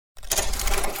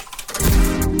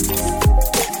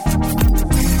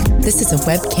This is a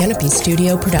Web Canopy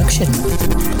Studio production.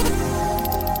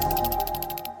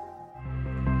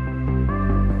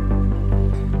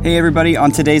 Hey everybody,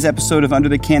 on today's episode of Under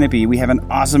the Canopy, we have an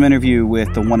awesome interview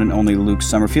with the one and only Luke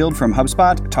Summerfield from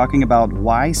HubSpot, talking about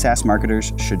why SaaS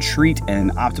marketers should treat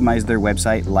and optimize their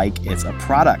website like it's a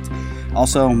product.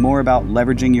 Also, more about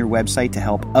leveraging your website to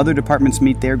help other departments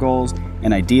meet their goals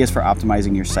and ideas for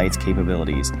optimizing your site's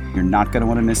capabilities. You're not going to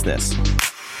want to miss this.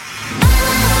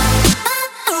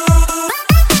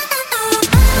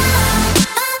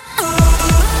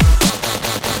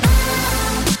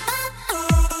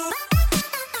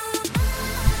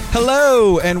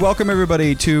 Hello, and welcome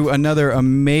everybody to another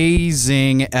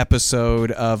amazing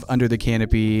episode of Under the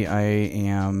Canopy. I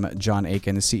am John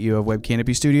Aiken, the CEO of Web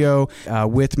Canopy Studio.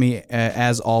 With me,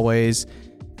 as always,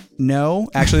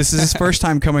 this is his first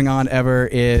time coming on ever,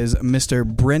 is Mr.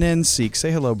 Brennan Seek.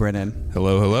 Say hello, Brennan.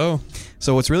 Hello, hello.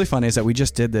 So what's really funny is that we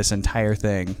just did this entire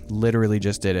thing, literally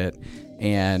just did it,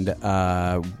 and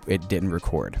it didn't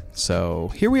record.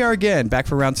 So here we are again, back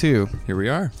for round two. Here we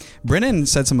are. Brennan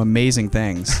said some amazing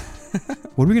things.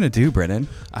 What are we going to do, Brennan?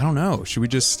 I don't know. Should we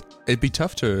just... It'd be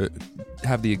tough to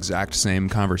have the exact same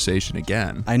conversation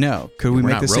again. I know. Could we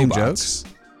make the same jokes?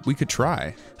 We could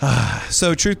try.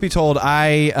 So, truth be told,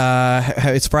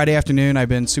 it's Friday afternoon. I've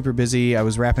been super busy. I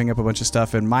was wrapping up a bunch of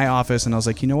stuff in my office, and I was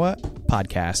like, you know what?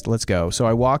 Podcast. Let's go. So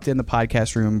I walked in the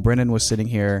podcast room. Brennan was sitting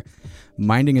here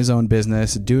minding his own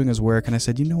business, doing his work, and I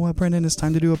said, you know what, Brennan? It's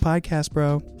time to do a podcast,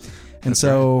 bro. And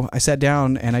so I sat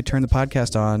down, and I turned the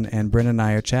podcast on, and Brennan and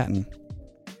I are chatting.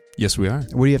 Yes, we are.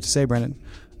 What do you have to say, Brennan?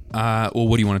 Well,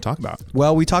 what do you want to talk about?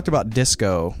 Well, we talked about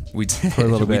disco. We did. For a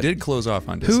little bit. We did close off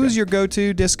on disco. Who's your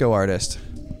go-to disco artist?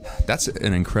 That's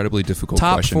an incredibly difficult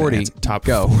Top question. 40. Top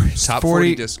go. 40. Top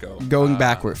 40 disco. Going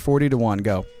backward. 40 to 1.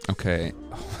 Go. Okay.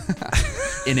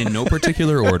 In no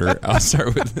particular order, I'll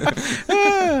start with...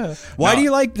 Why do you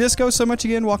like disco so much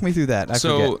again? Walk me through that. I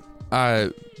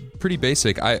forget. Pretty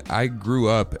basic. I grew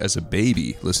up as a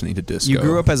baby listening to disco. You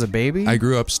grew up as a baby? I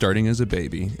grew up starting as a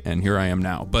baby, and here I am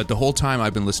now. But the whole time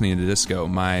I've been listening to disco.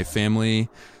 My family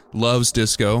loves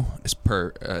disco,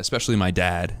 especially my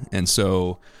dad. And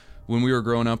so when we were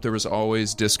growing up, there was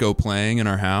always disco playing in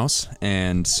our house.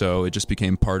 And so it just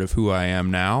became part of who I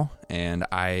am now. And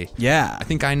I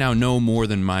think I now know more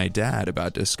than my dad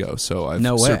about disco. So I've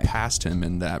surpassed him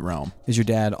in that realm. Is your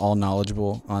dad all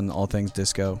knowledgeable on all things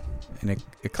disco? I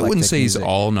wouldn't say he's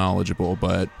all knowledgeable,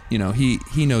 but he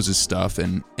knows his stuff,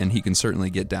 and he can certainly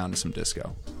get down to some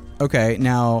disco. Okay,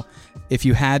 now if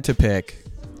you had to pick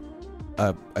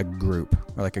a group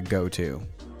or like a go-to,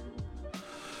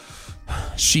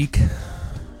 Chic.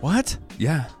 What?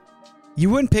 Yeah. You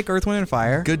wouldn't pick Earth, Wind &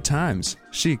 Fire? Good times.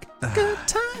 Chic. Good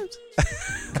times.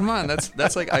 Come on,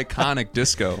 that's like iconic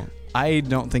disco. I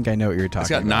don't think I know what you're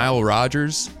talking about. It's got Nile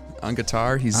Rodgers on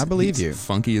guitar. I believe you.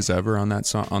 Funky as ever on that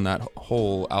song, on that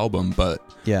whole album. But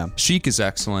yeah, Chic is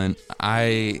excellent.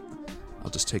 I'll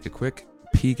just take a quick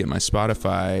peek at my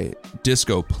Spotify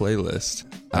disco playlist.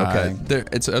 Okay,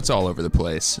 it's all over the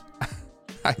place.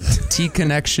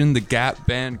 T-Connection, The Gap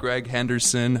Band, Greg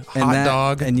Henderson, Hot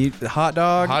Dog, and Hot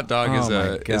Dog. Hot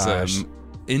Dog is a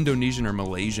Indonesian or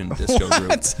Malaysian disco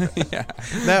group. Yeah,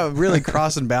 that really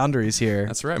crossing boundaries here.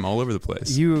 That's right. I'm all over the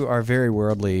place. You are very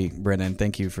worldly, Brennan.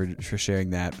 Thank you for sharing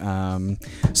that.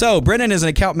 So Brennan is an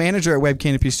account manager at Web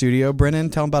Canopy Studio. Brennan,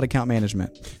 tell him about account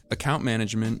management. Account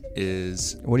management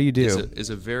is... What do you do? Is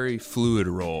a very fluid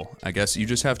role. I guess you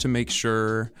just have to make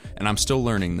sure, and I'm still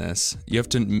learning this, you have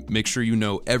to make sure you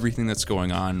know everything that's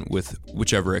going on with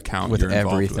whichever account you're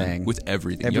involved in. With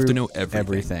everything. You have to know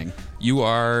everything. You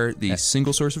are the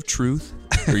single source of truth,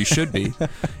 or you should be,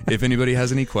 if anybody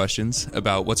has any questions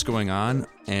about what's going on,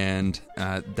 and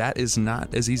that is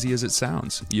not as easy as it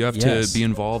sounds. You have to be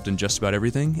involved in just about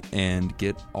everything and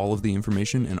get all of the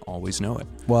information and always know it.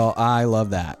 Well, I love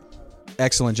that.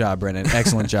 Excellent job, Brennan.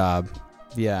 Excellent job.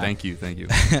 Yeah. Thank you.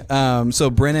 So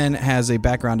Brennan has a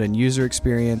background in user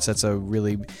experience. That's a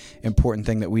really important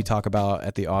thing that we talk about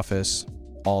at the office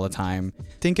all the time. I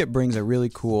think it brings a really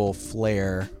cool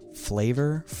flair.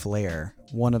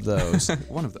 One of those.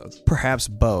 One of those. Perhaps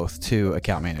both to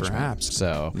account management. Perhaps.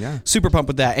 So yeah. Super pumped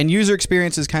with that. And user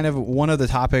experience is kind of one of the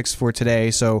topics for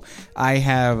today. So I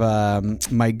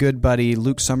have my good buddy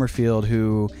Luke Summerfield,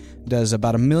 who does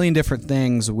about 1 million different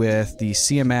things with the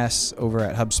CMS over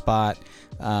at HubSpot.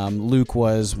 Luke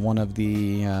was one of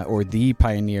the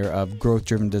pioneer of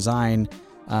growth-driven design,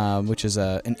 which is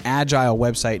an agile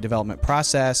website development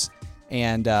process.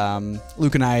 And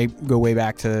Luke and I go way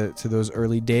back to those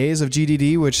early days of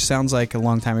GDD, which sounds like a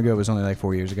long time ago. It was only like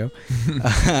 4 years ago.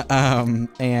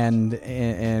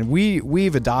 And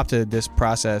we've adopted this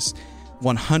process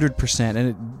 100%. And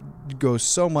it goes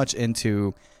so much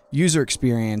into user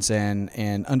experience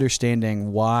and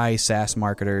understanding why SaaS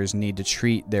marketers need to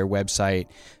treat their website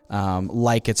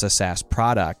like it's a SaaS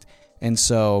product. And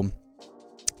so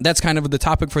that's kind of the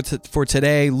topic for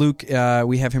today. Luke,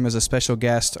 we have him as a special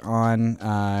guest on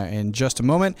in just a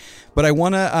moment. But I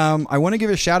want to give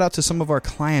a shout out to some of our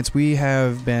clients. We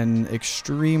have been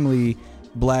extremely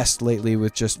blessed lately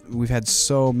with we've had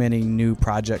so many new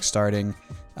projects starting.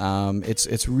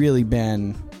 It's really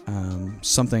been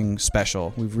something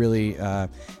special. We've really had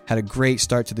a great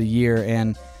start to the year,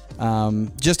 and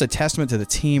just a testament to the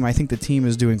team. I think the team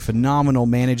is doing phenomenal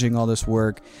managing all this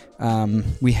work.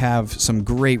 We have some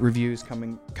great reviews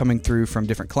coming through from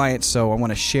different clients, so I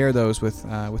want to share those with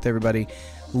everybody.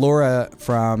 Laura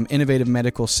from Innovative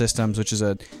Medical Systems, which is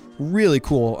a really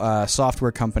cool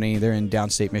software company. They're in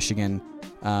downstate Michigan.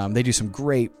 They do some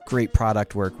great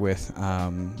product work with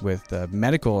the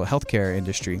medical healthcare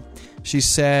industry. She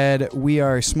said, "We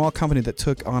are a small company that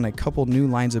took on a couple new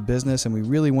lines of business, and we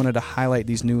really wanted to highlight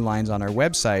these new lines on our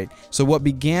website. So what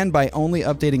began by only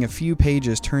updating a few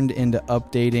pages turned into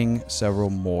updating several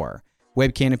more.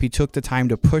 Web Canopy took the time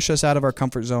to push us out of our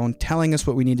comfort zone, telling us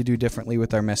what we need to do differently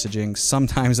with our messaging.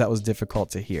 Sometimes that was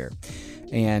difficult to hear."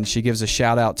 And she gives a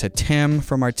shout out to Tim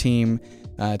from our team.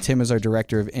 Tim is our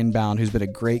director of inbound, who's been a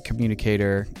great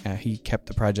communicator. He kept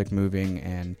the project moving,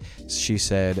 and she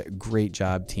said, "Great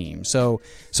job, team." So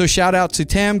shout out to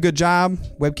Tim. Good job.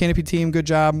 Web Canopy team, good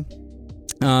job.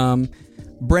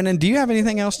 Brennan, do you have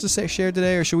anything else to share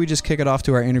today, or should we just kick it off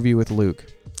to our interview with Luke?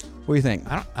 What do you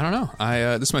think? I don't know.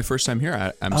 This is my first time here.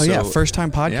 First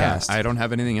time podcast. Yeah, I don't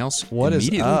have anything else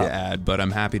immediately to add, but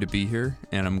I'm happy to be here,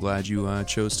 and I'm glad you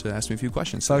chose to ask me a few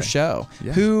questions. So show.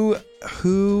 Yeah.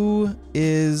 Who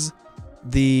is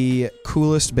the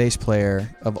coolest bass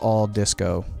player of all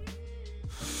disco?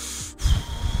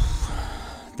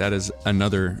 That is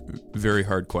another very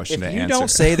hard question to answer. If you don't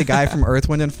say the guy from Earth,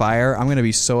 Wind, and Fire, I'm going to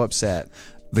be so upset.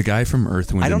 The guy from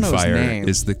Earth, Wind, and Fire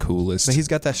is the coolest. But he's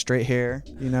got that straight hair,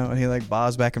 and he like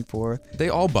bobs back and forth. They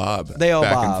all bob. Back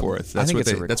and forth. That's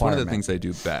one of the things they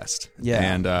do best. Yeah.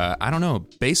 And I don't know.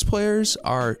 Bass players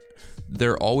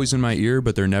they're always in my ear,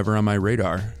 but they're never on my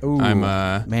radar. Ooh,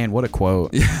 man, what a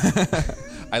quote.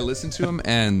 I listen to them,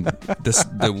 and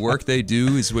the work they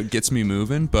do is what gets me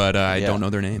moving, but I don't know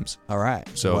their names. All right.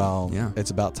 So,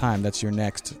 it's about time. That's your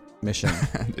next mission.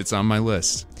 It's on my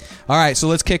list. All right, so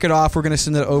let's kick it off. We're going to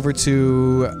send it over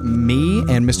to me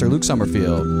and Mr. Luke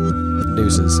Summerfield.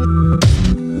 Deuces.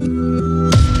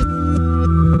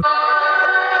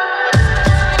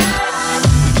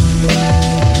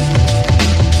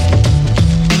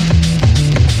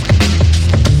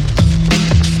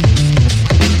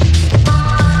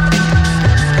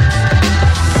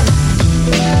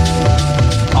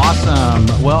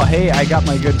 Well, hey, I got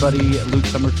my good buddy Luke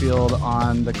Summerfield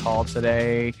on the call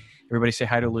today. Everybody say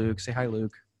hi to Luke. Say hi,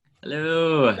 Luke.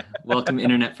 Hello. Welcome,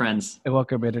 Internet friends.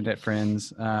 Welcome, Internet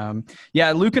friends.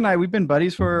 Luke and I, we've been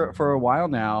buddies for a while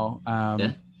now.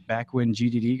 Back when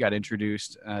GDD got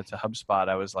introduced to HubSpot,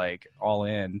 I was like all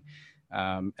in.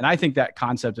 And I think that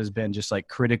concept has been just like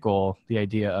critical, the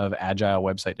idea of agile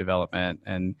website development.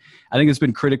 And I think it's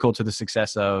been critical to the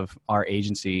success of our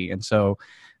agency. And so,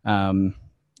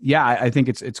 I think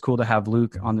it's cool to have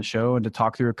Luke on the show and to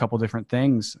talk through a couple different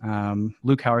things.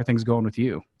 Luke, how are things going with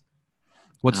you?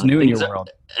 What's new in your world?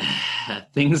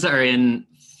 Things are in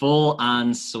full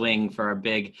on swing for our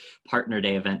big Partner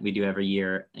Day event we do every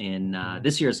year. In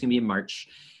this year, it's going to be in March.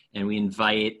 And we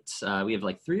invite, we have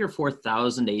like 3,000 or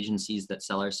 4,000 agencies that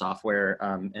sell our software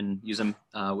and use them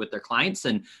with their clients.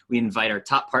 And we invite our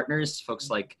top partners,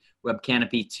 folks like Web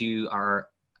Canopy, to our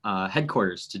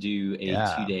headquarters to do a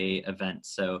 2-day event.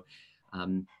 So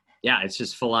it's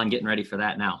just full on getting ready for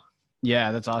that now.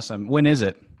 Yeah, that's awesome. When is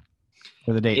it?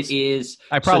 For the dates? It is.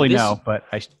 I probably know, but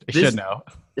I should know.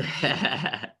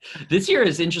 This year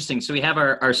is interesting. So we have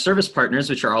our service partners,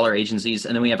 which are all our agencies,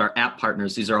 and then we have our app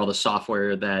partners. These are all the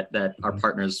software that are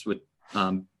partners with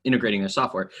integrating their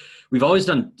software. We've always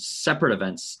done separate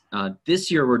events.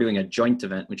 This year we're doing a joint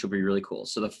event, which will be really cool.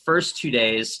 So the first 2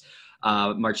 days,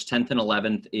 March 10th and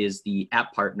 11th, is the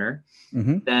app partner.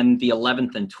 Mm-hmm. Then the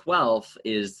 11th and 12th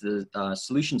is the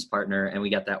solutions partner. And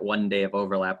we got that 1 day of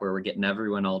overlap where we're getting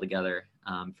everyone all together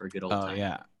for a good old time. Oh,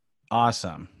 yeah.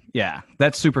 Awesome. Yeah,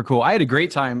 that's super cool. I had a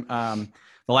great time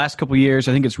the last couple of years.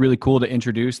 I think it's really cool to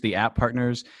introduce the app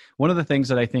partners. One of the things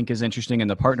that I think is interesting in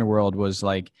the partner world was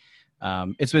like,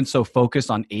 it's been so focused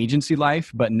on agency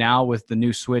life, but now with the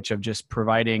new switch of just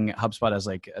providing HubSpot as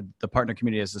like the partner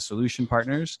community as the solution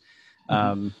partners,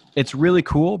 It's really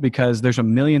cool because there's a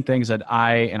million things that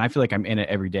I feel like I'm in it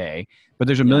every day, but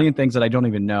there's a million things that I don't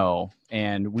even know.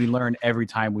 And we learn every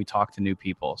time we talk to new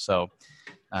people. So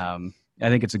I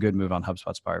think it's a good move on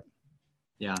HubSpot's part.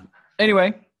 Yeah.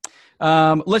 Anyway,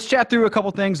 let's chat through a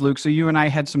couple things, Luke. So you and I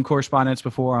had some correspondence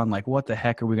before on like, what the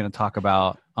heck are we going to talk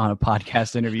about on a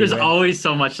podcast interview? There's always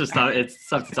so much stuff. It's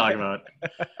stuff to talk about.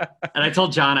 And I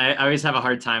told John, I always have a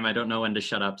hard time. I don't know when to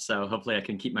shut up. So hopefully I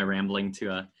can keep my rambling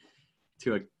to a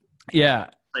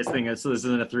nice thing. So this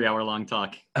isn't a 3-hour long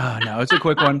talk. Oh no, it's a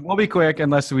quick one. We'll be quick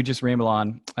unless we just ramble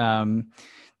on.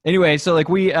 Anyway, so like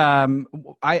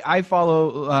I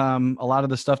follow a lot of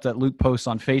the stuff that Luke posts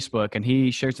on Facebook, and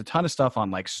he shares a ton of stuff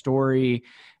on like story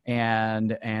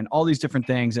and all these different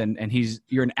things. And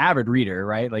you're an avid reader,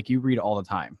 right? Like you read all the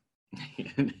time.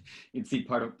 You can see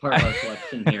part of our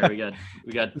collection here.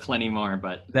 We got plenty more,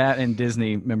 but that and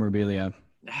Disney memorabilia.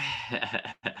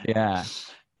 Yeah.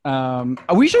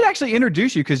 We should actually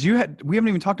introduce you because we haven't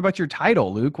even talked about your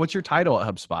title, Luke. What's your title at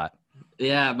HubSpot?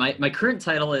 Yeah, my current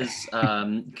title is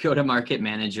go-to-market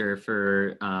manager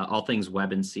for all things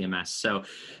web and CMS. So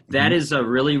that is a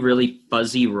really, really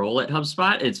fuzzy role at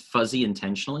HubSpot. It's fuzzy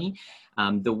intentionally.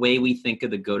 The way we think of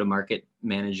the go-to-market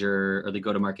manager or the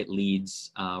go-to-market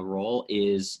leads role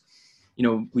is,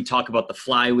 we talk about the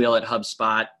flywheel at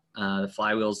HubSpot. The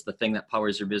flywheel is the thing that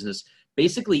powers your business.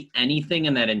 Basically anything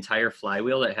in that entire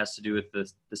flywheel that has to do with the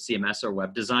CMS or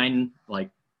web design,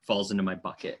 like falls into my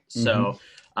bucket. So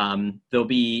there'll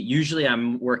be, usually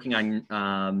I'm working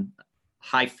on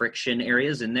high friction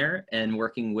areas in there and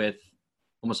working with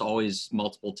almost always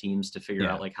multiple teams to figure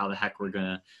out like how the heck we're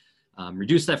going to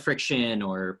reduce that friction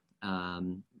or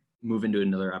move into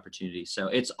another opportunity. So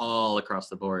it's all across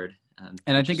the board.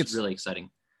 And I think it's really exciting.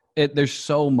 There's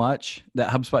so much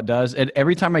that HubSpot does. And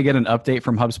every time I get an update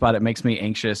from HubSpot, it makes me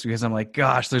anxious because I'm like,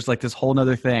 gosh, there's like this whole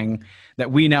nother thing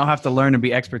that we now have to learn and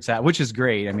be experts at, which is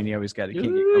great. I mean, you always got to keep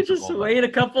it just wait a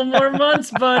couple more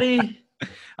months, buddy.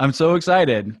 I'm so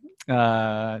excited.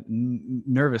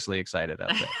 Nervously excited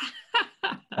out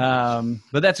there.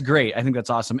 But that's great. I think that's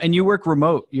awesome. And you work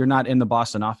remote. You're not in the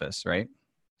Boston office, right?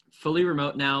 Fully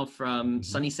remote now from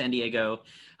sunny San Diego.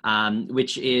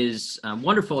 Which is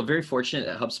wonderful. Very fortunate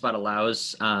that HubSpot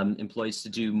allows employees to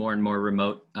do more and more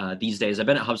remote these days. I've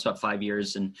been at HubSpot 5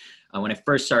 years, and when I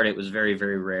first started, it was very,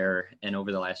 very rare. And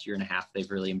over the last year and a half, they've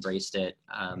really embraced it.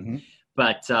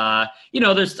 But, I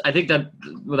think that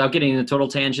without getting into a total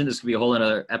tangent, this could be a whole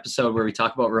other episode where we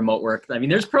talk about remote work. I mean,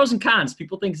 there's pros and cons.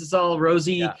 People think it's all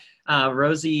rosy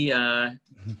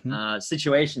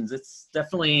situations. It's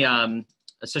definitely...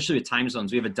 especially with time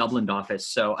zones. We have a Dublin office,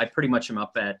 so I pretty much am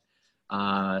up at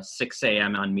 6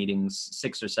 a.m. on meetings,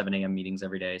 6 or 7 a.m. meetings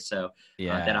every day. So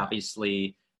that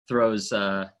obviously throws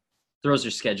your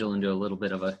schedule into a little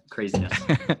bit of a craziness.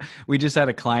 We just had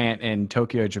a client in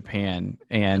Tokyo, Japan,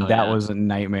 and that was a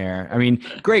nightmare. I mean,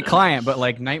 great client, but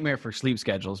like nightmare for sleep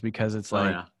schedules because it's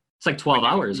like... It's like 12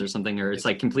 hours or something, or it's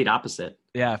like complete opposite.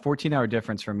 Yeah, 14-hour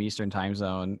difference from Eastern time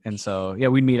zone. And so,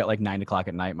 we'd meet at like 9 o'clock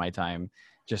at night, my time,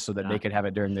 just so that they could have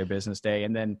it during their business day.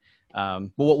 And then, but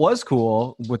what was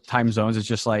cool with time zones is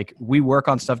just like, we work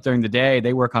on stuff during the day,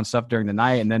 they work on stuff during the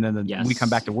night, and then we come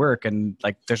back to work and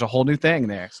like, there's a whole new thing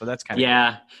there. So that's kind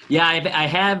of cool. I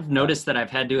have noticed that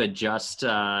I've had to adjust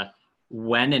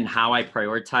when and how I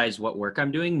prioritize what work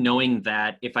I'm doing, knowing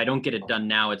that if I don't get it done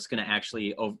now, it's going to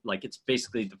actually it's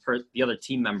basically the other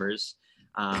team members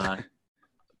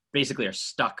basically are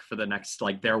stuck for the next,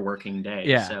 like their working day.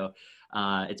 Yeah. So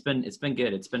it's been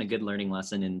good. It's been a good learning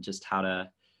lesson in just how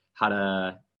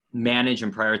to manage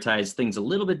and prioritize things a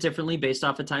little bit differently based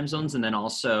off of time zones. And then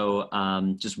also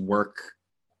just work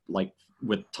like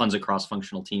with tons of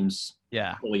cross-functional teams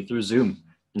fully through Zoom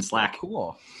and Slack.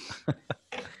 Cool.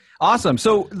 Awesome.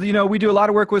 So, we do a lot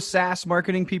of work with SaaS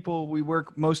marketing people. We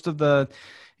work most of the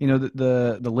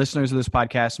listeners of this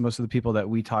podcast, most of the people that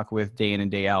we talk with day in and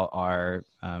day out are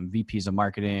VPs of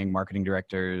marketing, marketing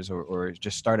directors, or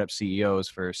just startup CEOs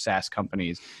for SaaS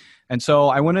companies. And so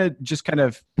I want to just kind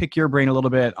of pick your brain a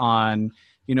little bit on,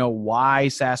 why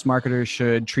SaaS marketers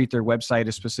should treat their website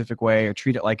a specific way or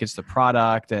treat it like it's the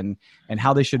product and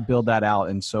how they should build that out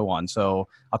and so on. So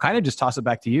I'll kind of just toss it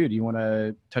back to you. Do you want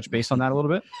to touch base on that a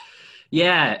little bit?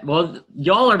 Yeah, well,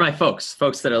 y'all are my folks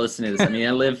that are listening to this. I mean,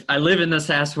 I live in the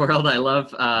SaaS world. I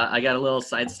love, I got a little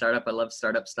side startup. I love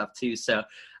startup stuff too. So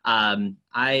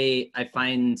I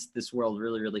find this world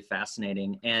really, really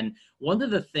fascinating. And one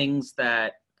of the things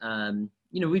that,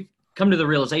 we've come to the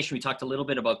realization, we talked a little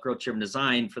bit about growth-driven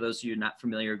design. For those of you not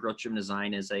familiar, growth-driven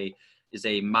design is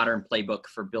a modern playbook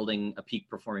for building a peak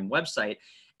performing website.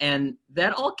 And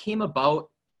that all came about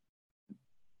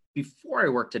before I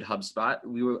worked at HubSpot,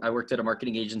 I worked at a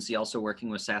marketing agency, also working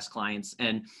with SaaS clients.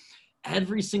 And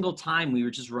every single time we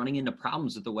were just running into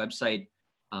problems with the website,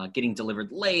 getting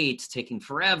delivered late, taking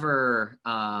forever,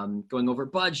 going over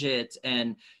budget.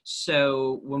 And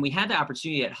so when we had the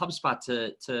opportunity at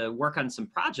HubSpot to work on some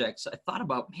projects, I thought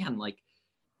about, man, like,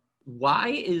 why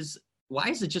is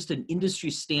it just an industry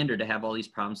standard to have all these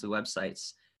problems with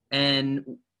websites? And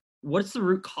what's the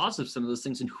root cause of some of those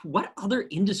things? And what other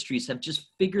industries have just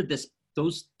figured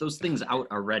those things out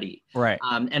already? Right.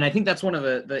 And I think that's one of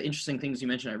the interesting things you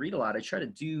mentioned. I read a lot. I try to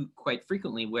do quite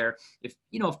frequently where if,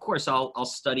 of course I'll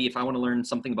study, if I want to learn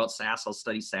something about SaaS, I'll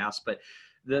study SaaS. But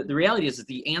the reality is that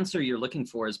the answer you're looking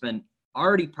for has been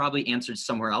already probably answered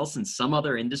somewhere else in some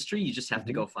other industry. You just have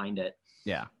to go find it.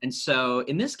 Yeah. And so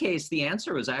in this case, the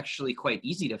answer was actually quite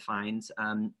easy to find.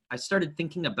 I started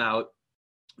thinking about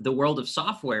the world of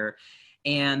software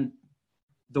and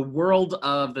the world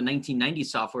of the 1990s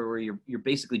software where you're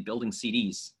basically building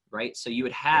CDs, right? So you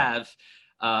would have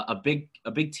a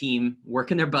big team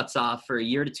working their butts off for a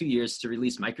year to 2 years to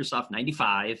release Microsoft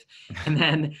 95, and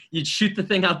then you'd shoot the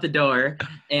thing out the door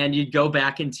and you'd go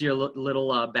back into your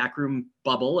little backroom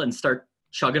bubble and start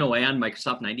chugging away on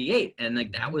Microsoft 98. And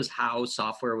like that was how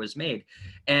software was made.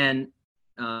 And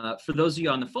for those of you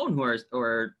on the phone who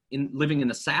are living in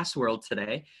the SaaS world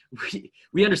today,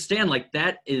 we understand like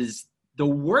that is the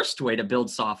worst way to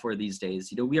build software these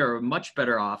days. We are much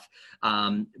better off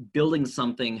building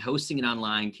something, hosting it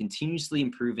online, continuously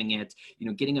improving it,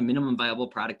 getting a minimum viable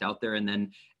product out there and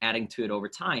then adding to it over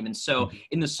time. And so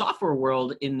in the software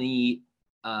world, in the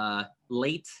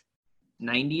late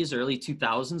 90s, early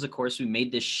 2000s, of course, we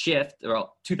made this shift,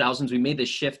 or 2000s, we made this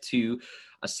shift to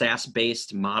a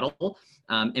SaaS-based model.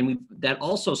 And that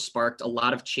also sparked a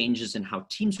lot of changes in how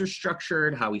teams were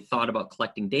structured, how we thought about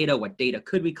collecting data, what data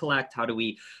could we collect, how do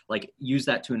we use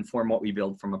that to inform what we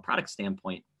build from a product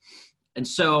standpoint. And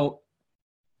so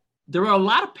there are a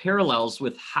lot of parallels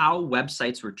with how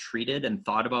websites were treated and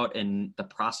thought about and the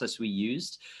process we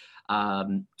used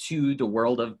to the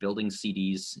world of building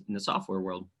CDs in the software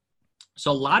world. So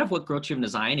a lot of what growth-driven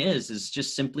design is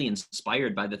just simply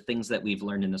inspired by the things that we've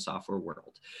learned in the software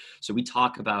world. So we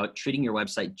talk about treating your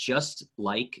website just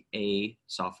like a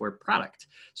software product.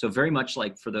 So very much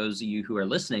like for those of you who are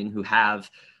listening who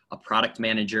have a product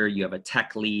manager, you have a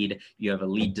tech lead, you have a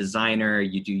lead designer,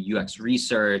 you do UX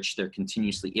research, they're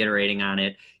continuously iterating on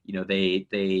it.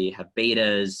 They have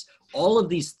betas, all of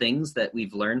these things that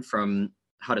we've learned from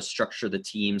how to structure the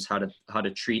teams, how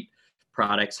to treat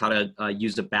products, how to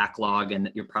use a backlog and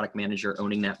your product manager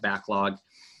owning that backlog,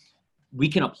 we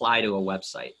can apply to a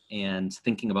website and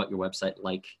thinking about your website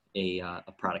like a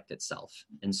product itself.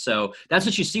 And so that's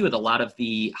what you see with a lot of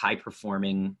the high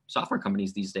performing software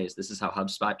companies these days. This is how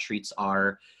HubSpot treats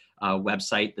our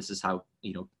website. This is how,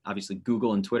 obviously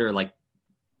Google and Twitter,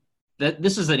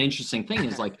 this is an interesting thing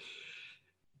is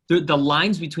the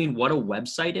lines between what a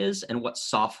website is and what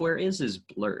software is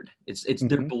blurred.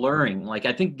 They're blurring.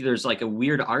 I think there's a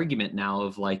weird argument now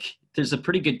of there's a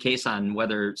pretty good case on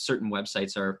whether certain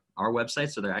websites are our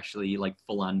websites or they're actually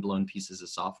full on blown pieces of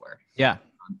software. Yeah.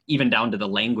 Even down to the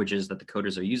languages that the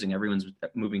coders are using. Everyone's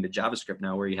moving to JavaScript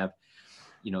now where you have,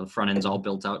 the front end's all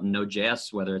built out in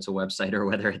Node.js, whether it's a website or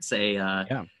whether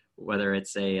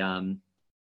it's a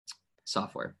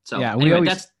software. So yeah,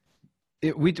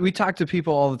 we talk to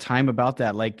people all the time about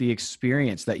that, the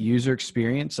experience, that user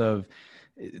experience of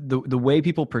the way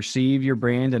people perceive your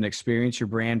brand and experience your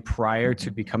brand prior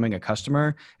to becoming a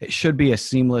customer. It should be a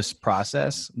seamless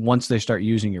process once they start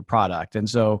using your product. And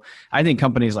so I think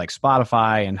companies like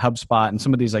Spotify and HubSpot and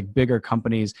some of these bigger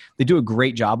companies, they do a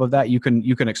great job of that. You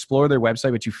can explore their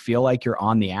website, but you feel like you're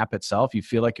on the app itself. You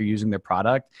feel like you're using their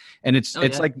product, and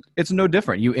it's no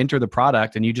different. You enter the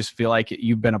product and you just feel like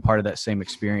you've been a part of that same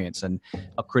experience, and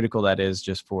how critical that is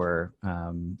just for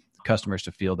customers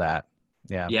to feel that.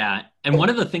 Yeah. Yeah. And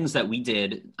one of the things that we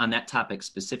did on that topic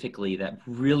specifically that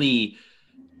really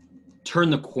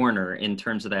turned the corner in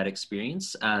terms of that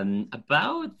experience,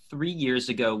 about 3 years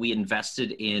ago, we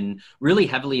really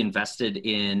heavily invested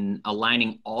in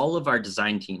aligning all of our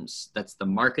design teams. That's the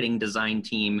marketing design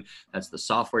team. That's the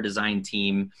software design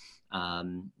team.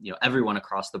 Everyone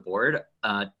across the board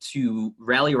to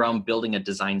rally around building a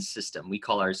design system. We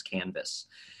call ours Canvas.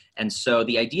 And so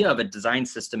the idea of a design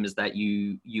system is that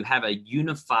you have a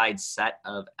unified set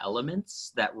of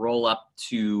elements that roll up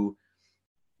to,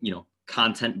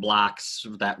 content blocks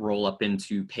that roll up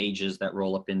into pages that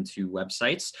roll up into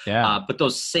websites. Yeah. But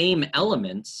those same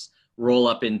elements roll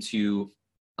up into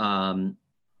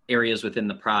areas within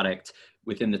the product,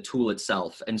 within the tool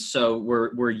itself. And so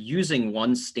we're using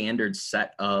one standard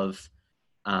set of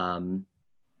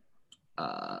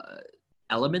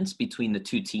elements between the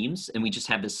two teams, and we just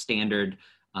have this standard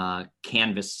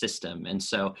Canvas system. And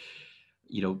so,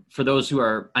 for those who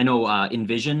are, I know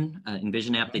Envision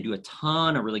app, they do a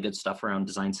ton of really good stuff around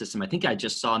design system. I think I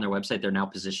just saw on their website, they're now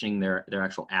positioning their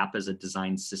actual app as a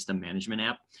design system management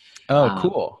app. Oh,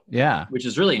 cool. Yeah. Which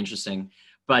is really interesting.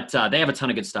 But they have a ton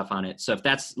of good stuff on it. So if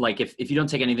that's like, if you don't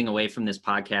take anything away from this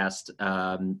podcast,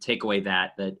 take away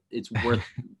that it's worth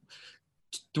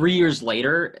 3 years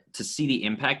later to see the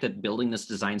impact that building this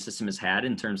design system has had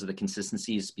in terms of the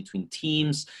consistencies between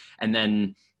teams, and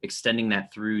then extending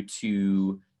that through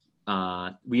to,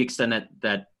 we extend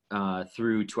that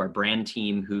through to our brand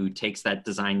team, who takes that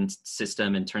design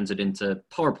system and turns it into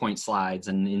PowerPoint slides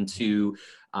and into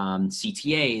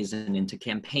CTAs and into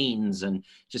campaigns, and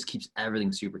just keeps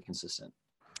everything super consistent.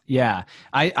 Yeah,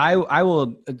 I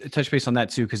will touch base on that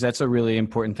too, because that's a really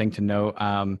important thing to know.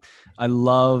 I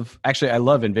love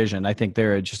Envision. I think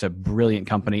they're just a brilliant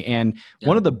company, and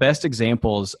one of the best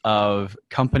examples of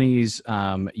companies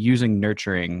using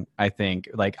nurturing. I think,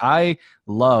 like, I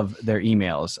love their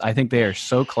emails. I think they are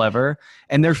so clever,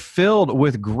 and they're filled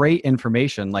with great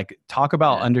information. Like, talk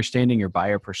about understanding your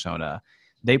buyer persona.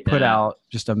 They put out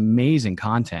just amazing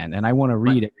content, and I want to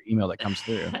read every email that comes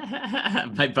through.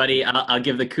 My buddy, I'll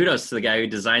give the kudos to the guy who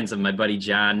designs them. My buddy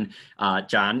John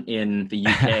in the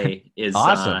UK is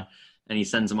awesome, and he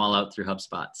sends them all out through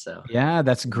HubSpot. So yeah,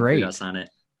 that's great. Kudos on it.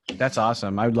 That's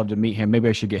awesome. I would love to meet him. Maybe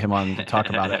I should get him on to talk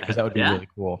about it, because that would be really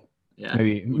cool. Yeah,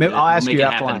 maybe I'll ask you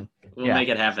offline. We'll make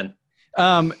it happen.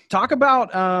 Talk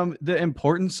about the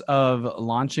importance of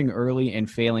launching early and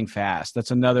failing fast.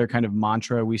 That's another kind of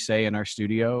mantra we say in our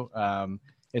studio.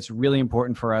 It's really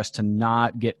important for us to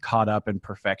not get caught up in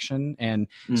perfection. And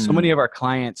so many of our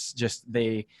clients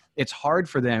it's hard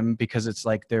for them, because it's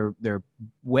like their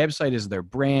website is their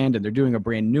brand, and they're doing a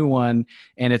brand new one,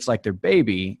 and it's like their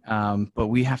baby. But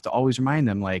we have to always remind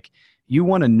them, like, you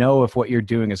want to know if what you're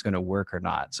doing is going to work or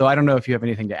not. So I don't know if you have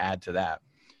anything to add to that.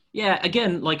 Yeah,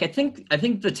 again, like I think the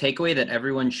takeaway that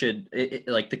everyone should,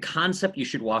 like the concept you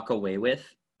should walk away with,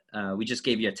 we just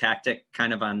gave you a tactic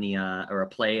kind of on the, or a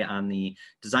play on the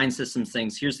design systems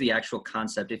things. Here's the actual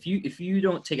concept. If you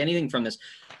don't take anything from this,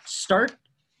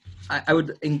 I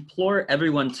would implore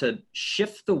everyone to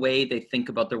shift the way they think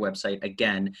about their website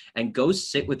again, and go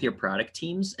sit with your product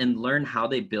teams and learn how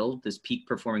they build this peak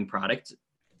performing product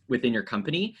within your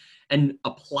company, and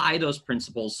apply those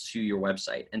principles to your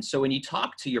website. And so when you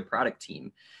talk to your product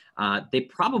team, they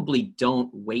probably don't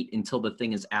wait until the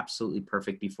thing is absolutely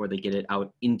perfect before they get it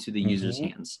out into the user's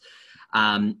hands.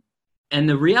 And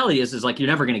the reality is like, you're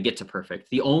never going to get to perfect.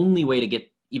 The only way to get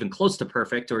even close to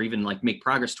perfect, or even like make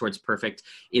progress towards perfect,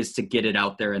 is to get it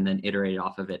out there and then iterate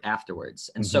off of it afterwards.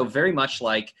 And so very much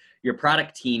like your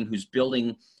product team who's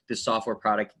building this software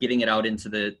product, getting it out into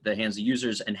the hands of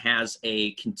users, and has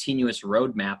a continuous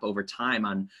roadmap over time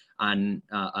on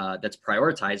that's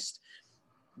prioritized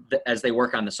as they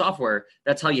work on the software.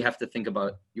 That's how you have to think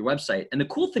about your website. And the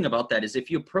cool thing about that is,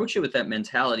 if you approach it with that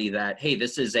mentality that, hey,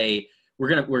 this is we're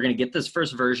gonna get this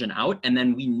first version out, and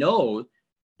then we know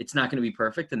it's not going to be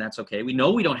perfect, and that's okay. We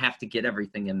know we don't have to get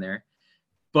everything in there,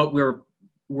 but we're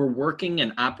working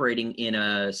and operating in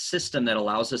a system that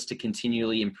allows us to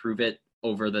continually improve it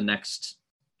over the next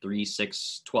 3,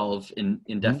 6, 12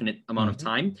 indefinite amount of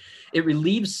time. It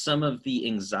relieves some of the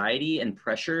anxiety and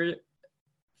pressure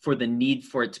for the need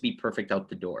for it to be perfect out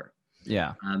the door.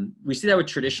 Yeah. We see that with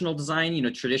traditional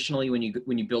design. Traditionally when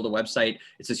you build a website,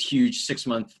 it's this huge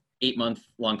 6-month, 8-month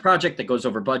long project that goes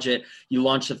over budget. You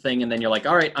launch the thing, and then you're like,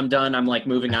 all right, I'm done. I'm like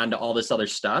moving on to all this other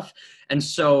stuff. And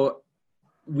so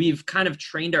we've kind of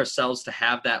trained ourselves to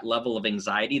have that level of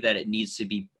anxiety that it needs to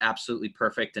be absolutely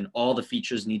perfect, and all the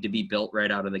features need to be built right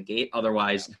out of the gate.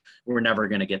 Otherwise we're never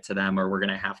going to get to them, or we're going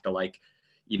to have to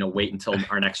wait until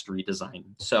our next redesign.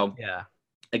 So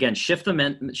again, shift the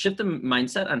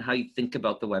mindset on how you think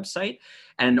about the website,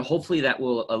 and hopefully that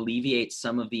will alleviate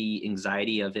some of the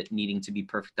anxiety of it needing to be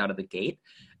perfect out of the gate.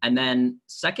 And then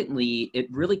secondly,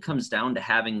 it really comes down to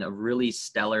having a really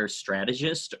stellar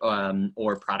strategist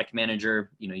or product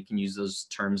manager. You can use those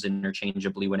terms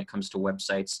interchangeably when it comes to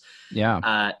websites.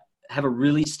 Yeah. Have a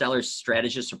really stellar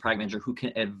strategist or product manager who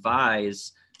can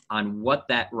advise on what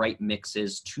that right mix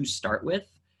is to start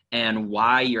with, and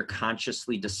why you're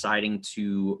consciously deciding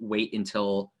to wait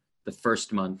until the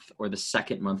first month or the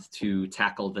second month to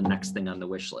tackle the next thing on the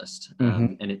wish list.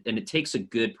 And it takes a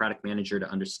good product manager to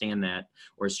understand that,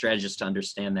 or a strategist to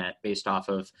understand that, based off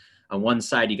of, on one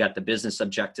side, you got the business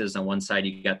objectives. On one side,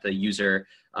 you got the user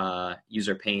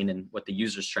pain and what the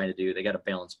user's trying to do. They got to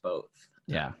balance both.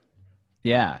 Yeah.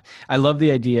 Yeah, I love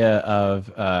the idea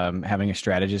of having a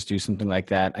strategist do something like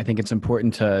that. I think it's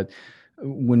important to,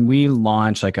 when we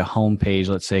launch like a homepage,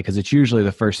 let's say, because it's usually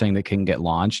the first thing that can get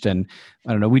launched. And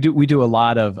I don't know, we do a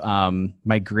lot of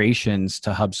migrations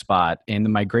to HubSpot, and the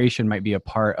migration might be a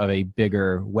part of a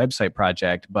bigger website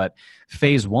project. But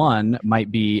phase one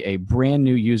might be a brand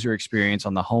new user experience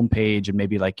on the homepage, and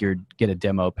maybe like get a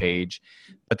demo page.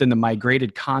 But then the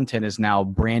migrated content is now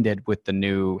branded with the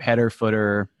new header,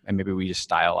 footer, and maybe we just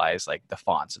stylize like the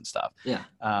fonts and stuff. Yeah.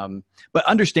 But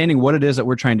understanding what it is that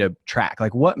we're trying to track,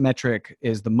 like what metric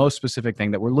is the most specific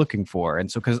thing that we're looking for.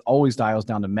 And so, because it always dials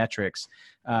down to metrics.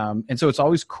 And so it's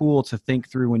always cool to think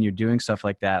through when you're doing stuff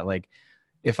like that. Like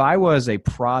if I was a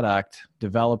product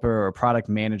developer or a product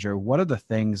manager, what are the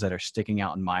things that are sticking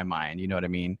out in my mind? You know what I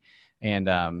mean? And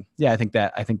I think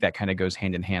that kind of goes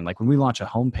hand in hand. Like when we launch a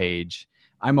homepage,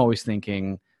 I'm always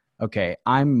thinking, okay,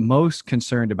 I'm most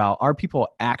concerned about, are people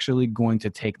actually going to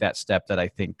take that step that I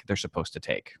think they're supposed to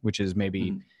take, which is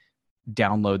maybe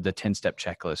download the 10-step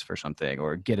checklist for something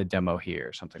or get a demo here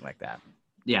or something like that.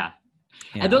 Yeah.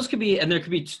 And those could be, and there could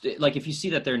be, like, if you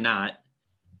see that they're not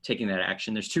taking that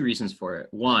action, there's two reasons for it.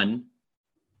 One,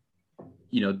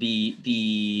 you know,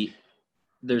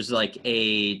 there's like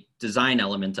a design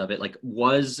element of it. Like,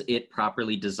 was it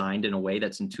properly designed in a way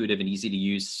that's intuitive and easy to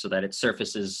use so that it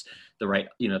surfaces the right,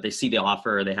 you know, they see the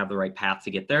offer or they have the right path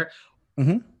to get there.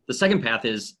 Mm-hmm. The second path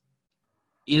is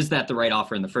that the right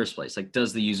offer in the first place? Like,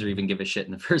 does the user even give a shit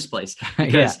in the first place?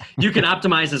 Because you can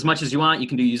optimize as much as you want. You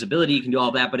can do usability, you can do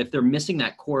all that. But if they're missing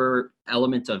that core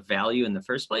element of value in the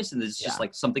first place, and it's just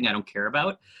like something I don't care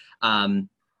about,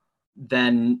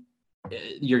 then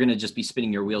you're going to just be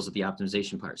spinning your wheels at the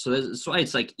optimization part. So that's why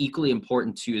it's like equally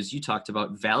important to, as you talked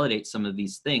about, validate some of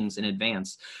these things in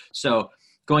advance. So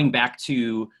going back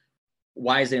to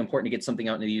why is it important to get something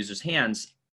out into the user's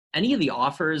hands? Any of the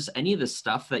offers, any of the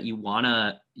stuff that you want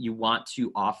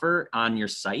to offer on your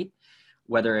site,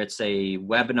 whether it's a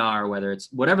webinar, whether it's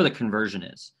whatever the conversion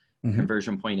is,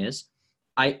 conversion point is,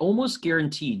 I almost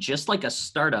guarantee, just like a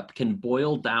startup can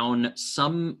boil down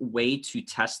some way to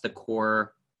test the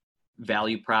core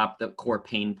value prop, the core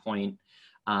pain point,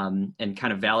 and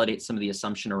kind of validate some of the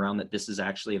assumption around that this is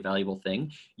actually a valuable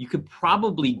thing. You could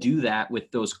probably do that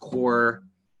with those core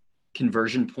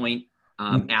conversion point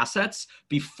assets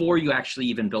before you actually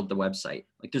even build the website.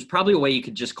 Like, there's probably a way you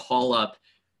could just call up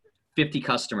 50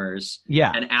 customers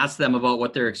and ask them about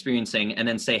what they're experiencing, and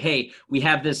then say, hey, we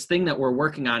have this thing that we're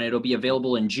working on. It'll be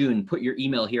available in June. Put your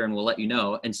email here and we'll let you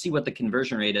know, and see what the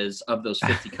conversion rate is of those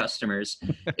 50 customers.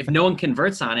 If no one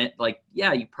converts on it, like,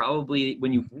 you probably,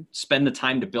 when you spend the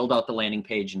time to build out the landing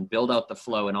page and build out the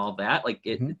flow and all that, like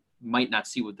it might not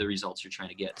see what the results you're trying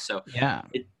to get. So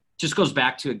it just goes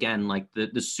back to, again, like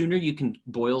the sooner you can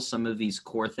boil some of these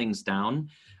core things down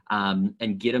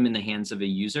and get them in the hands of a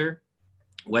user,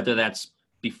 whether that's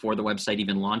before the website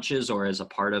even launches or as a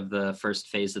part of the first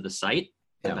phase of the site,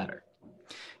 the better.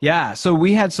 Yeah. So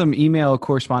we had some email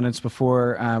correspondence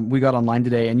before we got online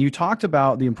today, and you talked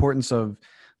about the importance of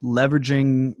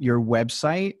leveraging your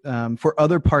website for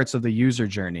other parts of the user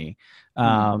journey.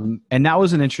 And that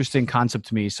was an interesting concept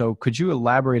to me. So could you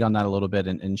elaborate on that a little bit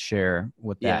and share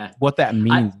what that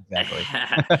means exactly?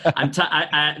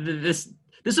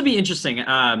 This will be interesting.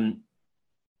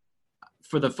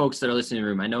 For the folks that are listening in the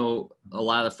room, I know a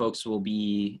lot of the folks will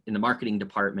be in the marketing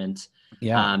department.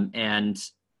 And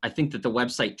I think that the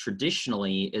website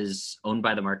traditionally is owned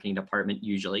by the marketing department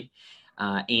usually.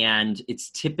 And it's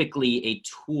typically a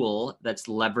tool that's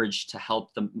leveraged to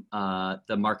help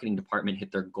the marketing department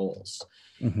hit their goals.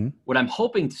 What I'm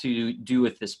hoping to do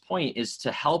at this point is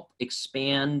to help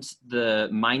expand the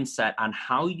mindset on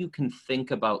how you can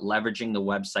think about leveraging the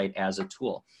website as a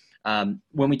tool.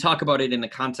 When we talk about it in the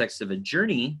context of a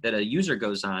journey that a user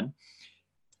goes on,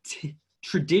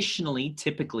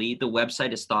 typically, the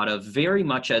website is thought of very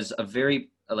much as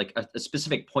a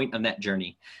specific point on that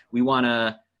journey. We want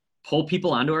to pull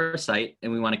people onto our site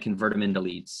and we want to convert them into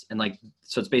leads. And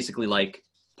so it's basically like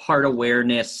part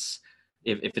awareness,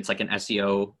 if it's like an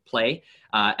SEO play,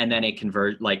 and then it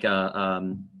convert like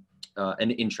an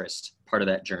interest part of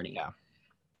that journey.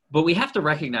 But we have to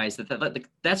recognize that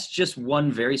that's just one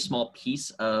very small piece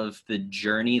of the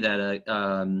journey that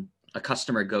a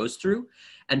customer goes through.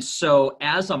 And so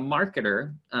as a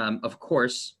marketer, of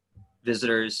course,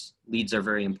 visitors, leads are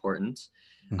very important.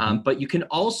 But you can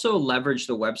also leverage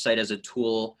the website as a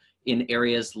tool in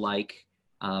areas like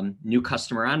new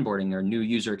customer onboarding or new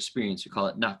user experience. We call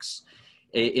it NUX.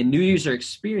 In new user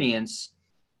experience,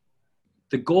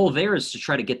 the goal there is to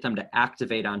try to get them to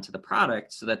activate onto the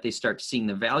product so that they start seeing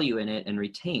the value in it and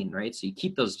retain, right? So you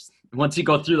keep those once you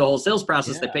go through the whole sales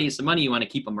process, they pay you some money, you want to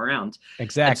keep them around.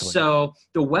 Exactly. And so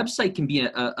the website can be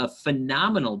a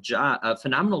phenomenal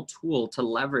tool to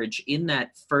leverage in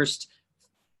that first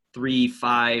 3,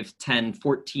 5, 10,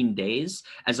 14 days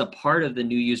as a part of the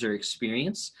new user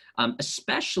experience,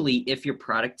 especially if your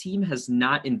product team has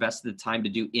not invested the time to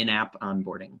do in-app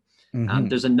onboarding. Mm-hmm.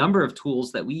 There's a number of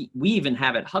tools that we even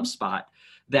have at HubSpot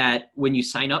that when you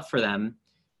sign up for them,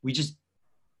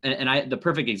 the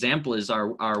perfect example is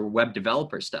our web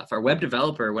developer stuff.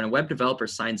 When a web developer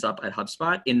signs up at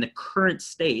HubSpot in the current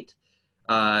state,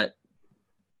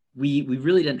 we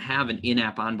really didn't have an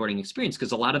in-app onboarding experience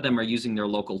because a lot of them are using their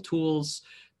local tools.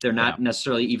 They're not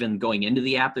necessarily even going into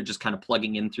the app. They're just kind of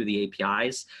plugging in through the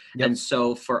APIs. Yep. And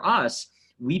so for us,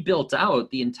 we built out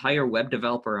the entire web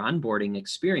developer onboarding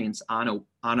experience on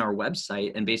our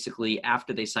website. And basically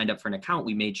after they signed up for an account,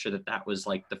 we made sure that was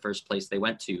like the first place they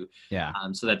went to. Yeah.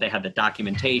 So that they had the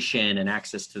documentation and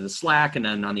access to the Slack. And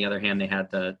then on the other hand, they had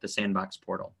the Sandbox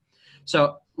portal.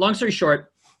 So long story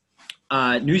short,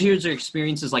 new user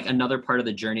experience is like another part of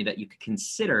the journey that you could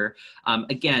consider.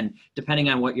 Again, depending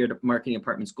on what your marketing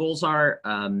department's goals are,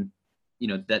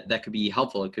 that could be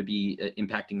helpful. It could be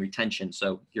impacting retention.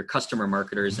 So your customer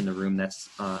marketers in the room, that's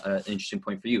an interesting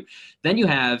point for you. Then you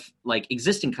have like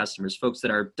existing customers, folks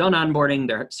that are done onboarding,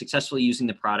 they're successfully using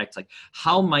the product. Like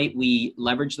how might we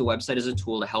leverage the website as a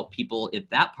tool to help people at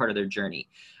that part of their journey?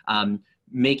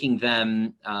 Making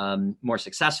them more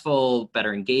successful,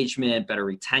 better engagement, better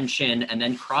retention, and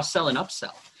then cross-sell and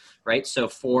upsell, right? So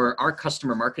for our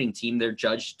customer marketing team,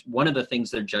 one of the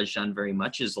things they're judged on very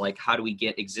much is like, how do we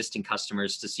get existing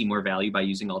customers to see more value by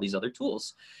using all these other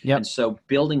tools? Yep. And so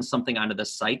building something onto the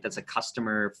site that's a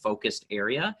customer-focused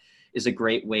area is a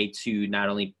great way to not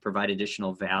only provide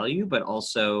additional value, but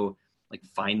also like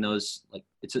find those, like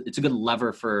it's a good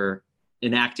lever for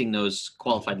enacting those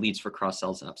qualified leads for cross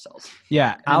sells and upsells.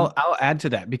 Yeah, I'll add to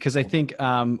that because I think,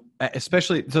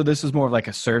 especially, so this is more of like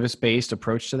a service-based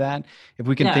approach to that. If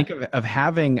we can think of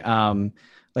having,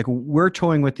 like we're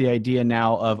toying with the idea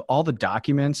now of all the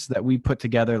documents that we put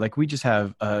together. Like we just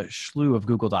have a slew of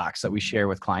Google Docs that we share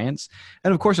with clients.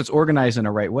 And of course it's organized in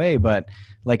a right way, but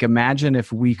like imagine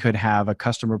if we could have a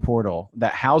customer portal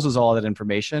that houses all that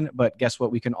information, but guess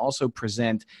what? We can also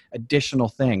present additional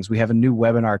things. We have a new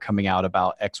webinar coming out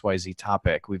about XYZ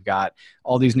topic. We've got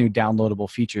all these new downloadable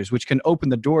features, which can open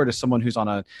the door to someone who's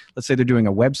let's say they're doing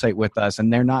a website with us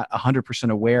and they're not 100%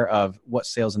 aware of what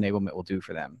sales enablement will do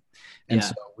for them. And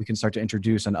so we can start to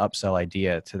introduce an upsell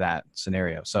idea to that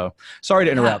scenario. So sorry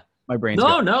to interrupt. My brain's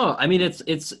going. No. I mean,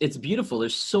 it's beautiful.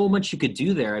 There's so much you could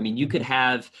do there. I mean, you could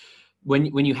have,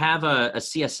 when you have a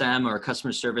CSM or a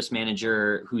customer service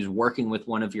manager who's working with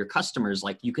one of your customers,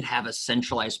 like you could have a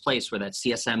centralized place where that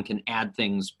CSM can add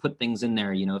things, put things in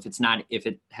there, if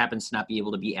it happens to not be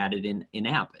able to be added in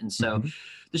app. And so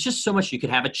there's just so much. You could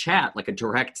have a chat, like a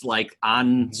direct, like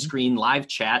on screen live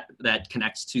chat that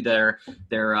connects to their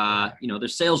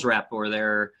sales rep or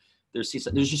their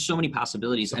CSM. There's just so many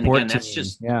possibilities. And again, that's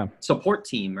just support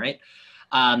team, right?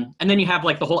 And then you have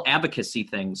like the whole advocacy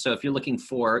thing. So if you're looking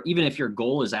for, even if your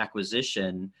goal is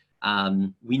acquisition,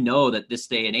 we know that this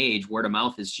day and age, word of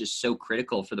mouth is just so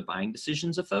critical for the buying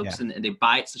decisions of folks, and they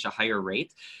buy at such a higher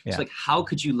rate. It's like, how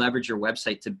could you leverage your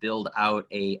website to build out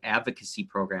a advocacy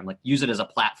program? Like use it as a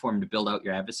platform to build out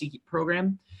your advocacy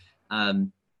program.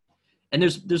 And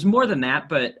there's more than that,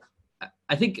 but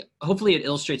I think hopefully it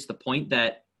illustrates the point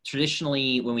that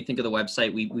traditionally, when we think of the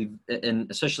website, we and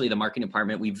especially the marketing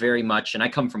department, we very much, and I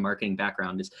come from marketing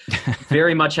background, is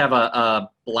very much have a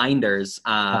blinders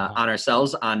on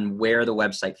ourselves on where the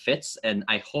website fits. And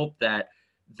I hope that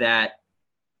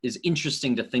is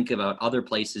interesting to think about other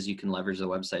places you can leverage the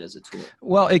website as a tool.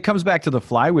 Well, it comes back to the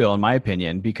flywheel, in my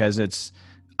opinion, because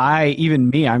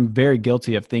I'm very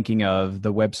guilty of thinking of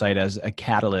the website as a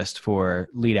catalyst for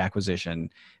lead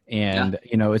acquisition. And,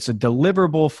 it's a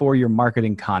deliverable for your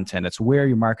marketing content. It's where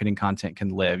your marketing content can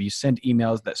live. You send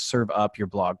emails that serve up your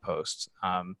blog posts.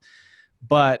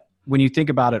 But when you think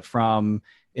about it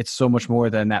it's so much more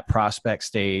than that prospect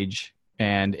stage,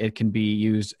 and it can be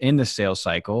used in the sales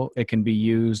cycle. It can be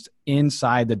used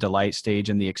inside the delight stage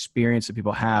and the experience that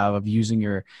people have of using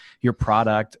your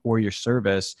product or your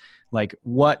service. Like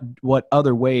what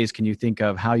other ways can you think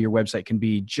of how your website can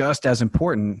be just as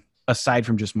important aside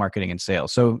from just marketing and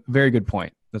sales? So very good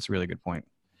point. That's a really good point.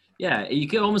 Yeah. You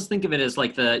can almost think of it as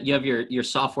like you have your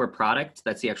software product.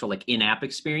 That's the actual like in-app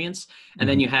experience. And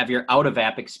then you have your out of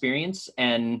app experience,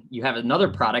 and you have another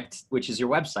product, which is your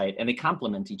website, and they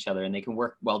complement each other and they can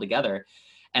work well together.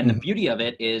 And the beauty of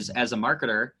it is, as a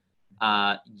marketer,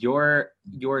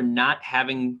 you're not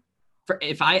having,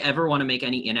 if I ever want to make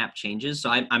any in-app changes, so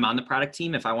I'm on the product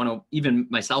team. If I want to, even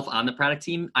myself on the product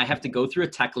team, I have to go through a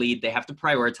tech lead. They have to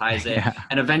prioritize it,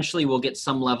 and eventually we'll get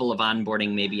some level of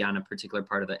onboarding, maybe on a particular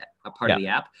part of the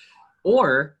app.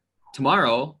 Or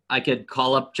tomorrow, I could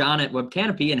call up John at Web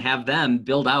Canopy and have them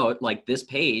build out like this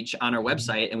page on our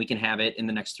website, and we can have it in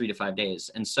the next 3 to 5 days.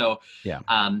 And so,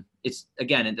 it's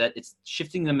again that it's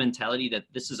shifting the mentality that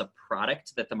this is a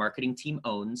product that the marketing team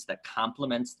owns that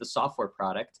complements the software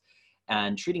product,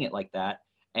 and treating it like that,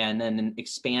 and then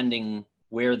expanding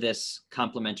where this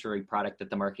complementary product that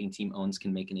the marketing team owns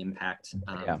can make an impact.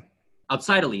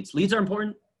 Outside of leads. Leads are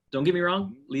important. Don't get me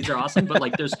wrong. Leads are awesome, but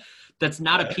like that's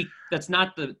not a peak. That's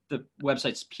not the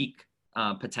website's peak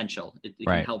potential. It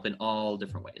can help in all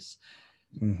different ways.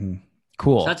 Mm-hmm.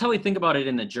 Cool. So that's how we think about it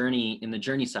in the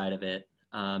journey side of it.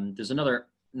 There's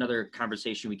another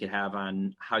conversation we could have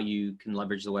on how you can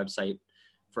leverage the website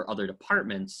for other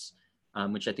departments,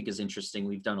 which I think is interesting.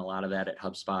 We've done a lot of that at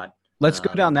HubSpot. Let's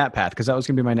go down that path, because that was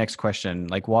going to be my next question.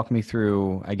 Like, walk me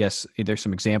through, I guess, either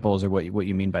some examples or what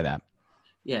you mean by that.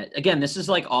 Yeah. Again, this is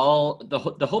like all the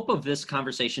hope of this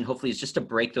conversation, hopefully, is just to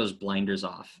break those blinders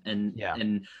off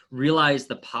and realize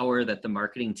the power that the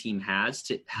marketing team has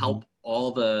to help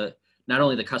not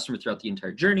only the customer throughout the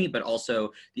entire journey, but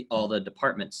also all the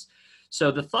departments. So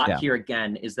the thought here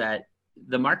again is that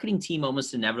the marketing team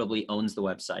almost inevitably owns the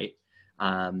website.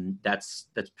 That's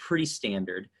pretty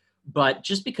standard. But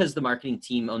just because the marketing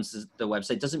team owns the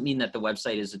website doesn't mean that the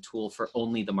website is a tool for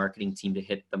only the marketing team to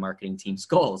hit the marketing team's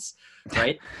goals,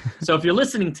 right? So if you're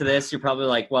listening to this, you're probably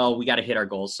like, well, we got to hit our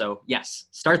goals. So yes,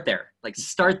 start there. Like,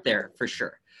 start there for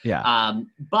sure. Yeah.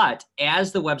 But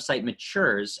as the website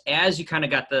matures, as you kind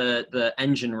of got the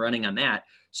engine running on that,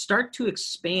 start to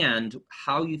expand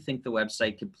how you think the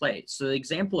website could play. So the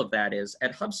example of that is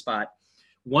at HubSpot,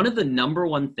 one of the number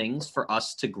one things for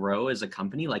us to grow as a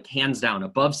company, like hands down,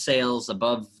 above sales,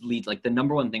 above lead, like the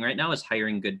number one thing right now is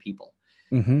hiring good people.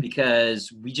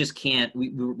 Because we just can't,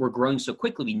 we're growing so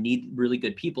quickly. We need really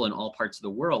good people in all parts of the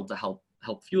world to help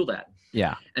fuel that.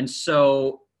 Yeah. And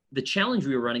so the challenge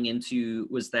we were running into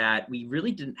was that we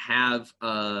really didn't have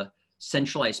a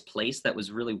centralized place that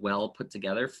was really well put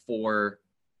together for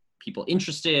people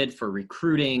interested, for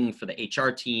recruiting, for the HR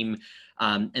team.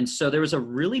 And so there was a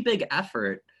really big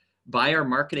effort by our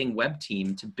marketing web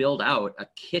team to build out a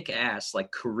kick-ass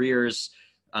like careers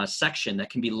section that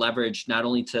can be leveraged not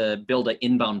only to build an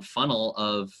inbound funnel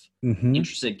of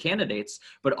interested candidates,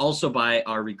 but also by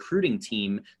our recruiting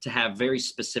team to have very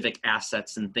specific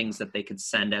assets and things that they could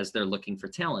send as they're looking for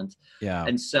talent. Yeah.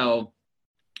 And so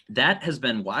that has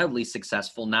been wildly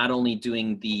successful, not only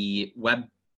doing the web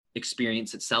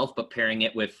experience itself, but pairing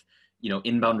it with,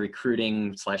 inbound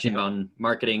recruiting / inbound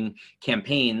marketing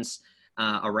campaigns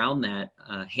around that.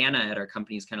 Hannah at our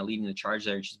company is kind of leading the charge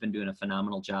there. She's been doing a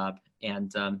phenomenal job,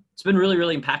 and it's been really,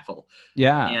 really impactful.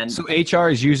 Yeah. And so HR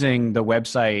is using the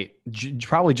website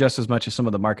probably just as much as some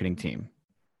of the marketing team.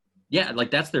 Yeah,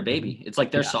 like that's their baby. It's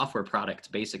like their software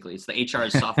product, basically. It's the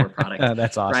HR's software product.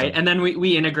 That's awesome. Right. And then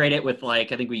we integrate it with I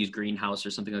think we use Greenhouse or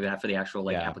something like that for the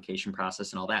actual application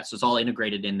process and all that. So it's all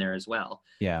integrated in there as well.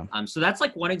 Yeah. So that's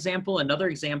like one example. Another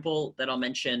example that I'll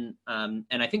mention, and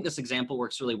I think this example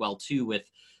works really well too with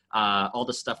all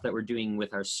the stuff that we're doing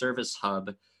with our Service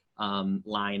Hub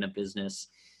line of business.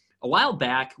 A while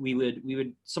back,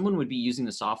 someone would be using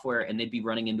the software and they'd be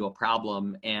running into a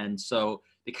problem. And so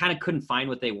they kind of couldn't find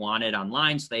what they wanted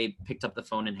online. So they picked up the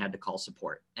phone and had to call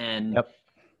support. And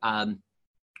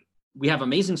we have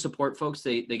amazing support folks.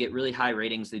 They get really high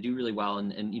ratings. They do really well.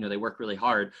 And they work really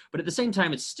hard. But at the same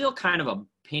time, it's still kind of a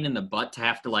pain in the butt to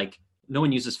have to no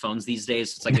one uses phones these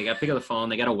days. It's like they got to pick up the phone,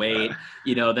 they got to wait,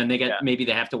 then they get, maybe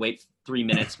they have to wait 3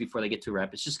 minutes before they get to a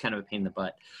rep. It's just kind of a pain in the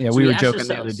butt. Yeah. So we were joking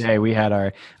the other day. We had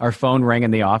our phone rang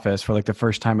in the office for the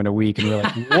first time in a week. And we were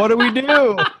like, what do we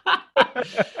do?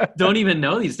 Don't even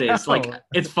know these days.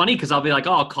 It's funny because I'll be like,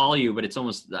 oh, I'll call you, but it's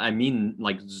almost, Zoom. I'm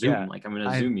going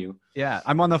to Zoom you. Yeah.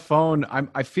 I'm on the phone.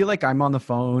 I feel like I'm on the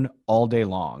phone all day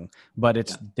long, but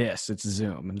it's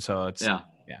Zoom. And so it's,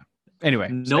 Anyway,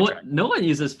 no one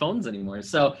uses phones anymore.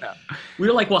 So we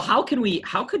were like, well, how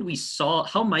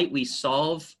might we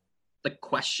solve the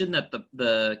question that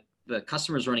the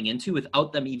customer is running into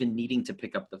without them even needing to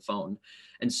pick up the phone?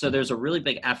 And so there's a really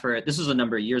big effort. This was a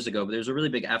number of years ago, but there's a really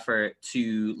big effort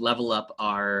to level up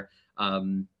our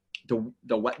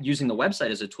using the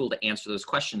website as a tool to answer those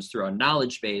questions through our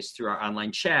knowledge base, through our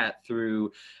online chat,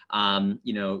 through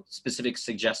specific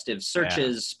suggestive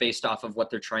searches based off of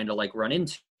what they're trying to run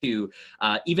into.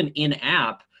 Even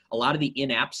in-app, a lot of the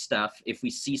in-app stuff, if we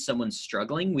see someone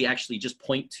struggling, we actually just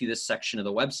point to this section of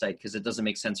the website because it doesn't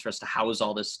make sense for us to house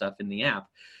all this stuff in the app.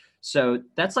 So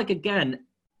that's like, again,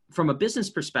 from a business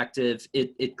perspective,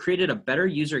 it created a better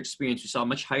user experience. We saw a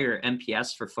much higher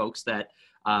NPS for folks that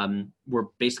were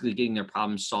basically getting their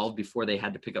problems solved before they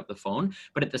had to pick up the phone.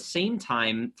 But at the same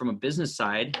time, from a business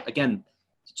side, again,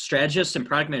 strategists and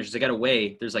product managers, they got to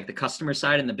weigh. There's like the customer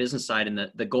side and the business side, and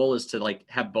the goal is to like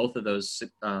have both of those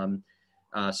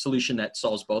solution that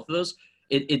solves both of those.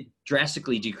 It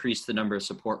drastically decreased the number of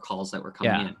support calls that were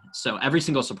coming in. So every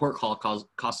single support call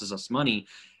costs us money.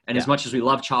 And as much as we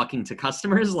love talking to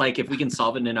customers, like if we can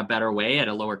solve it in a better way at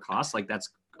a lower cost, like that's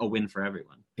a win for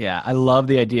everyone. Yeah. I love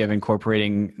the idea of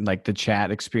incorporating like the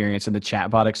chat experience and the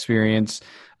chatbot experience,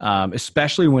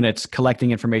 especially when it's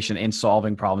collecting information and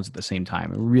solving problems at the same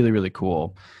time. Really, really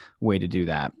cool way to do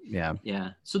that. Yeah. Yeah.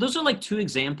 So those are like two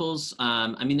examples.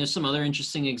 I mean, there's some other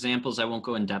interesting examples I won't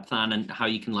go in depth on, and how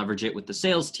you can leverage it with the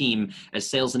sales team as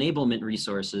sales enablement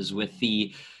resources, with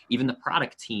even the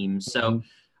product team. So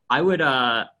I would,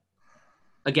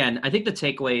 again, I think the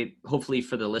takeaway hopefully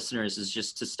for the listeners is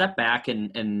just to step back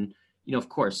and, you know, of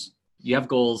course you have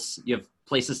goals, you have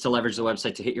places to leverage the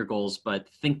website to hit your goals, but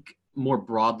think more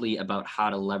broadly about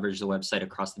how to leverage the website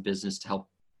across the business to help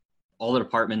all the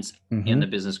departments and the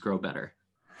business grow better.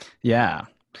 Yeah.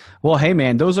 Well, hey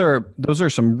man, those are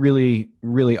some really,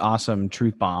 really awesome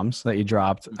truth bombs that you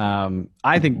dropped.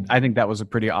 I think that was a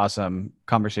pretty awesome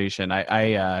conversation.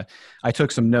 I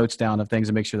took some notes down of things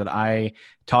to make sure that I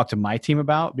talk to my team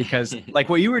about, because like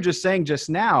what you were just saying just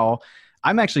now,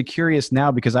 I'm actually curious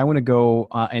now, because I want to go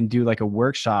and do like a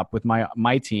workshop with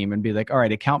my team and be like, all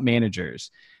right, account managers,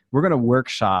 we're going to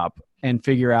workshop and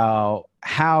figure out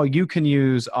how you can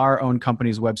use our own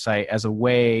company's website as a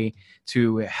way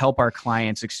to help our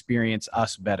clients experience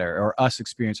us better, or us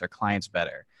experience our clients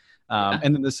better.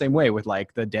 And then the same way with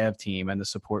like the dev team and the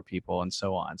support people and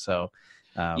so on. So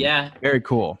very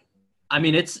cool. I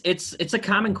mean, it's a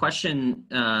common question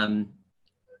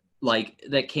like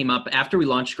that came up after we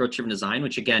launched Growth Driven Design,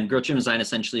 which again, Growth Driven Design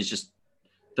essentially is just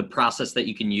the process that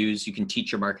you can use. You can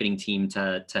teach your marketing team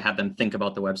to have them think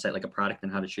about the website like a product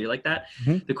and how to treat it like that.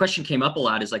 The question came up a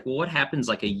lot is like, well, what happens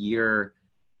like a year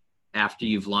after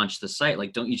you've launched the site?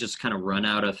 Like, don't you just kind of run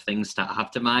out of things to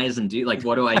optimize and do? Like,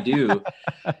 what do I do?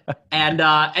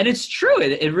 And it's true.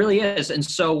 It really is. And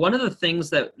so one of the things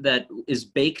that is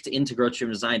baked into Growth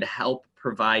Driven Design to help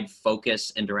provide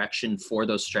focus and direction for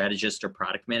those strategists or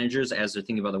product managers as they're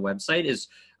thinking about the website is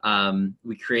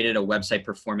we created a website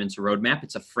performance roadmap.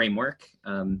 It's a framework.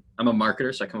 I'm a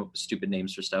marketer, so I come up with stupid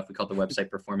names for stuff. We call it the website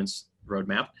performance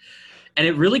roadmap. And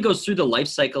it really goes through the life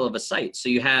cycle of a site. So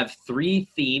you have 3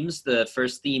 themes. The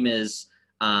first theme is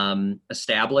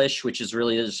establish, which is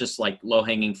really just like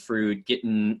low-hanging fruit,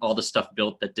 getting all the stuff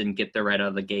built that didn't get there right out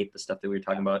of the gate, the stuff that we were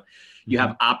talking about. You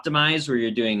have optimize, where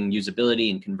you're doing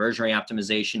usability and conversion rate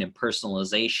optimization and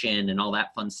personalization and all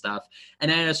that fun stuff.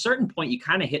 And at a certain point, you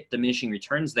kind of hit diminishing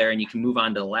returns there, and you can move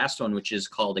on to the last one, which is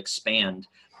called expand.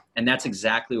 And that's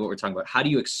exactly what we're talking about. How do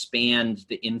you expand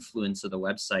the influence of the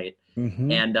website?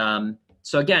 And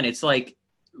so again, it's like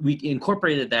we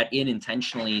incorporated that in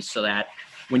intentionally so that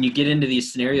when you get into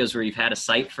these scenarios where you've had a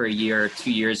site for a year or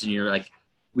 2 years and you're like,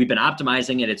 we've been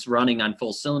optimizing it, it's running on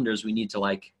full cylinders, we need to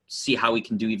like see how we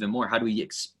can do even more. How do we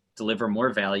deliver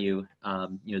more value?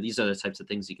 You know, these are the types of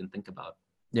things you can think about.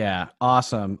 Yeah.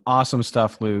 Awesome. Awesome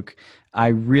stuff, Luke. I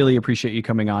really appreciate you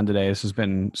coming on today. This has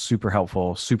been super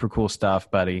helpful, super cool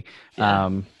stuff, buddy. Yeah.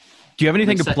 Do you have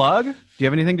anything to plug? Do you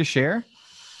have anything to share?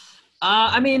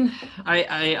 I mean,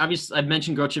 I obviously I've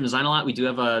mentioned Growth Driven Design a lot. We do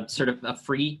have a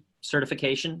free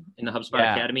certification in the HubSpot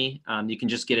Academy. You can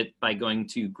just get it by going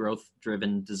to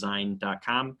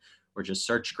growthdrivendesign.com or just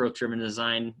search Growth Driven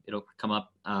Design. It'll come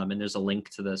up, and there's a link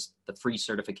to the free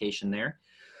certification there.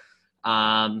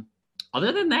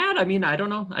 Other than that, I mean, I don't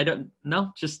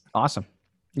know. Just awesome.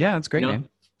 Yeah, that's great, man.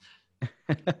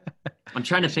 I'm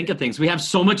trying to think of things. We have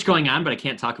so much going on, but I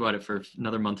can't talk about it for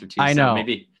another month or two. I know. So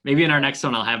maybe in our next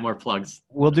one, I'll have more plugs.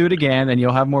 We'll do it again and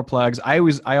you'll have more plugs. I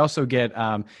also get,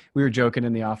 we were joking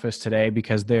in the office today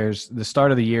because there's the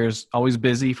start of the year is always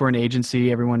busy for an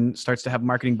agency. Everyone starts to have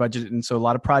marketing budget. And so a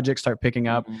lot of projects start picking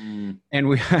up and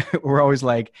we're always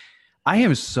like, I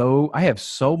have so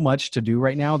much to do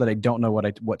right now that I don't know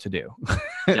what to do.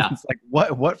 Yeah. It's like,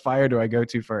 what fire do I go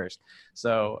to first?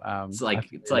 So it's like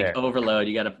overload.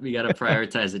 You gotta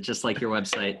prioritize it, just like your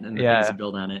website and the things to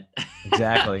build on it.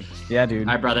 Exactly. Yeah, dude.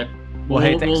 All right, brother. Well,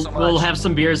 hey, thanks so much. We'll have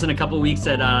some beers in a couple of weeks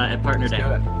at Partner Day.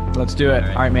 Let's do it.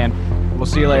 All right, man. We'll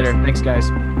see you later. Thanks, guys.